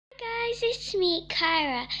guys, it's me,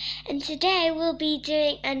 Kyra, and today we'll be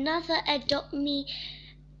doing another Adopt Me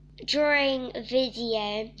drawing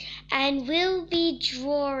video, and we'll be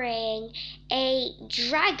drawing a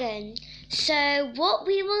dragon. So what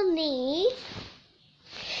we will need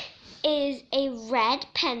is a red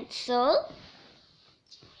pencil,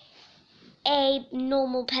 a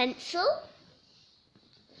normal pencil,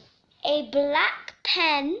 a black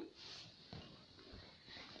pen,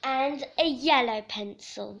 and a yellow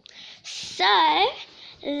pencil. So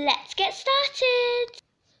let's get started.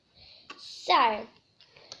 So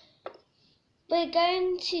we're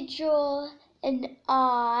going to draw an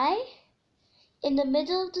eye in the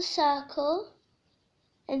middle of the circle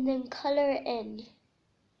and then colour it in.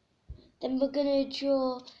 Then we're going to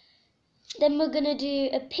do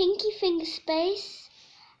a pinky finger space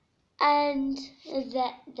and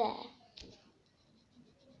that there.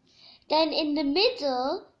 Then in the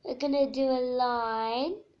middle, we're going to do a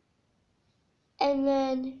line and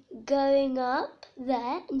then going up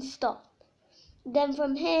there and stop. Then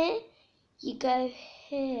from here, you go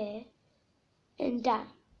here and down.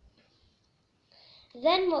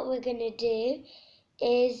 Then what we're going to do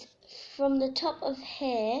is from the top of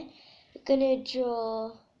here, we're going to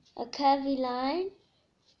draw a curvy line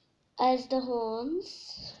as the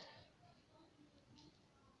horns.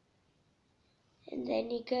 And then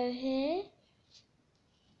you go here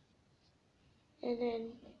and then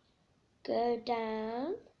go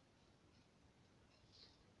down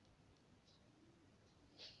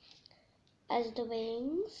as the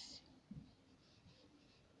wings,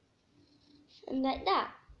 and like that.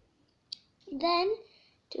 Then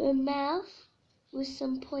do a mouth with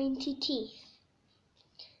some pointy teeth,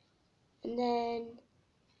 and then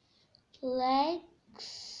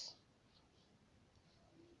legs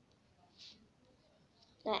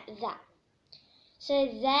like that. So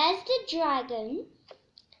there's the dragon.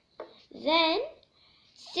 Then,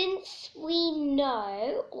 since we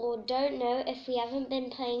know or don't know if we haven't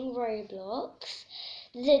been playing Roblox,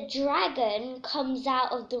 the dragon comes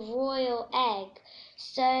out of the royal egg.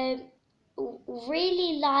 So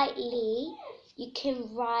really lightly you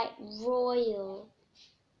can write royal,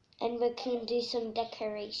 and we can do some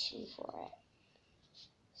decoration for it.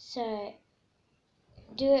 So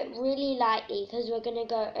do it really lightly because we're going to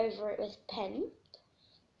go over it with pen.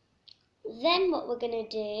 Then what we're going to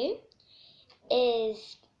do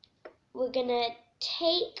is we're going to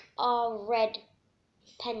take our red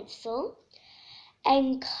pencil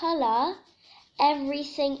and colour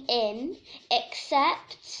everything in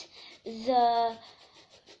except the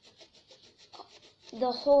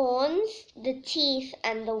horns, the teeth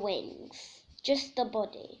and the wings, just the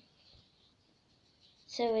body.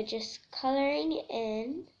 So we're just colouring it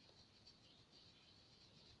in.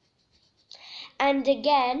 And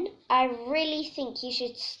again, I really think you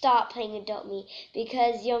should start playing Adopt Me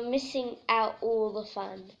because you're missing out all the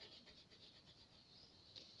fun.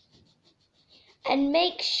 And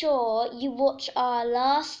make sure you watch our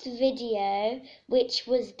last video, which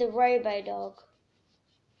was the Robodog.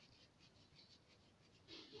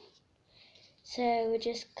 So we're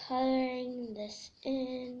just colouring this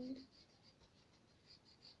in.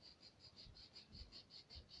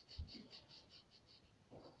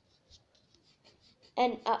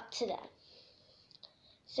 And up to there.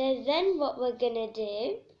 So then what we're going to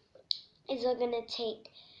do is we're going to take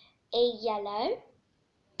a yellow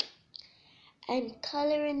and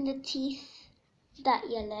colour in the teeth that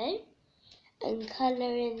yellow, and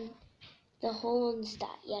colour in the horns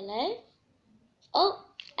that yellow. Oh,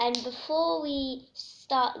 and before we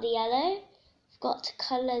start the yellow, we've got to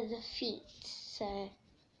colour the feet. So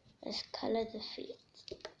let's colour the feet.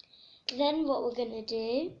 Then what we're going to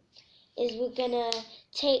do is we're going to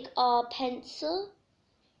take our pencil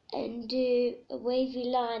and do a wavy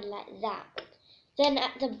line like that. Then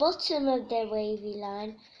at the bottom of the wavy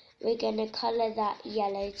line, we're going to colour that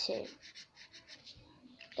yellow too.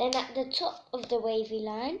 Then at the top of the wavy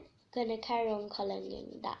line, we're going to carry on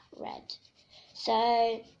colouring that red.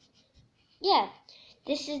 So, yeah,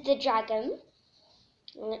 this is the dragon.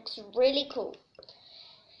 It looks really cool.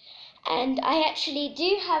 And I actually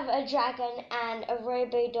do have a dragon and a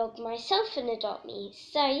Robodog myself in Adopt Me.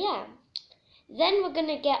 So yeah. Then we're going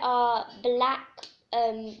to get our black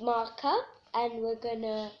marker and we're going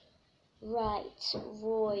to write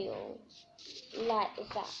royal like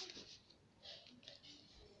that.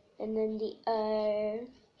 And then the O,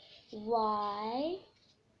 Y,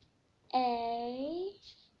 A,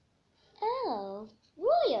 L,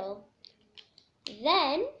 royal.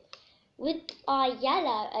 Then with our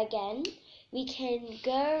yellow again, we can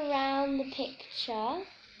go around the picture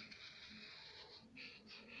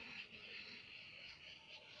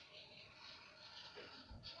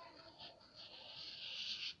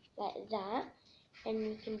like that, and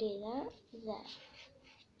you can do that there.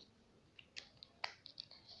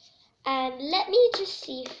 And let me just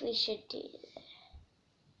see if we should do this.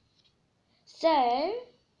 So,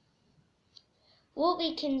 what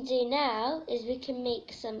we can do now is we can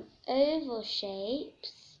make some oval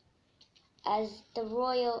shapes as the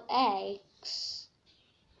royal eggs.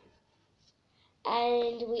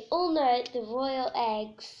 And we all know the royal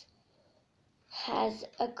eggs has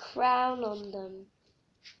a crown on them.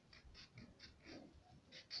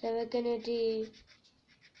 So we're going to do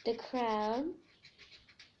the crown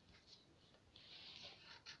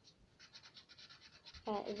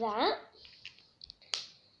like that.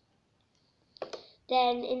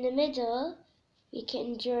 Then in the middle, we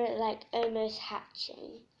can draw it like almost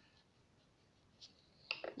hatching.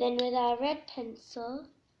 Then with our red pencil,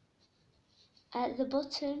 at the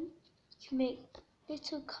bottom, you can make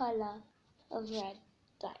little colour of red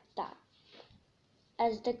like that,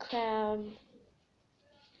 as the crown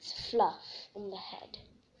fluff on the head.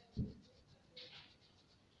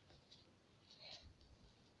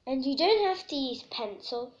 And you don't have to use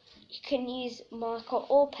pencil, you can use marker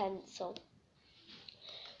or pencil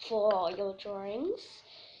for all your drawings.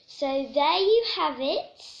 So there you have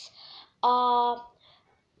it, our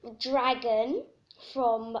dragon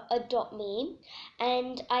from Adopt Me,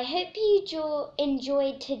 and I hope you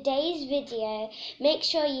enjoyed today's video. Make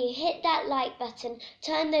sure you hit that like button,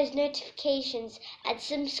 turn those notifications and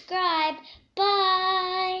subscribe.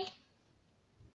 Bye!